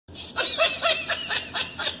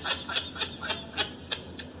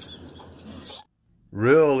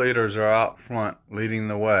Real leaders are out front leading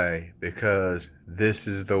the way because this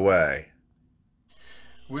is the way.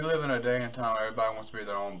 We live in a day and time where everybody wants to be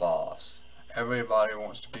their own boss. Everybody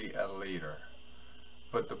wants to be a leader.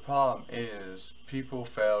 But the problem is people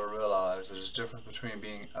fail to realize there's a difference between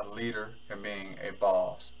being a leader and being a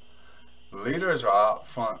boss. Leaders are out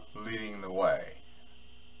front leading the way.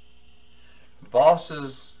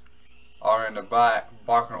 Bosses are in the back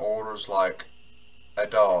barking orders like a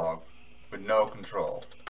dog with no control.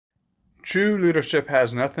 True leadership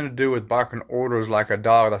has nothing to do with barking orders like a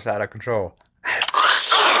dog that's out of control.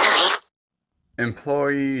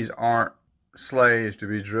 Employees aren't slaves to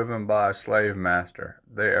be driven by a slave master.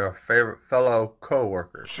 They are fellow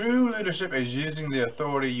co-workers. True leadership is using the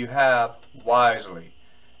authority you have wisely.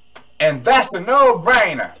 And that's a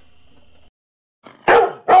no-brainer.